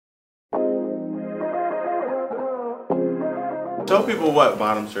Tell people what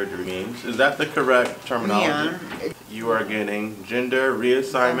bottom surgery means. Is that the correct terminology? Yeah. You are getting gender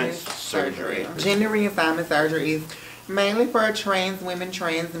reassignment surgery. Gender reassignment surgery is mainly for trans women,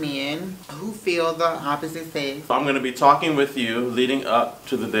 trans men who feel the opposite sex. I'm going to be talking with you leading up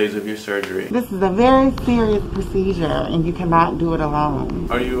to the days of your surgery. This is a very serious procedure and you cannot do it alone.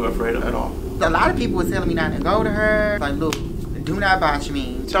 Are you afraid at all? A lot of people were telling me not to go to her. Like, look, do not botch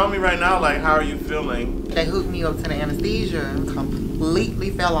me. Tell me right now, like, how are you feeling? They hooked me up to the anesthesia,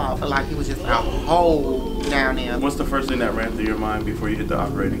 completely fell off, like he was just out whole down there. What's the first thing that ran through your mind before you hit the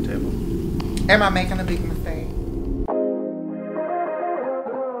operating table? Am I making a big mistake?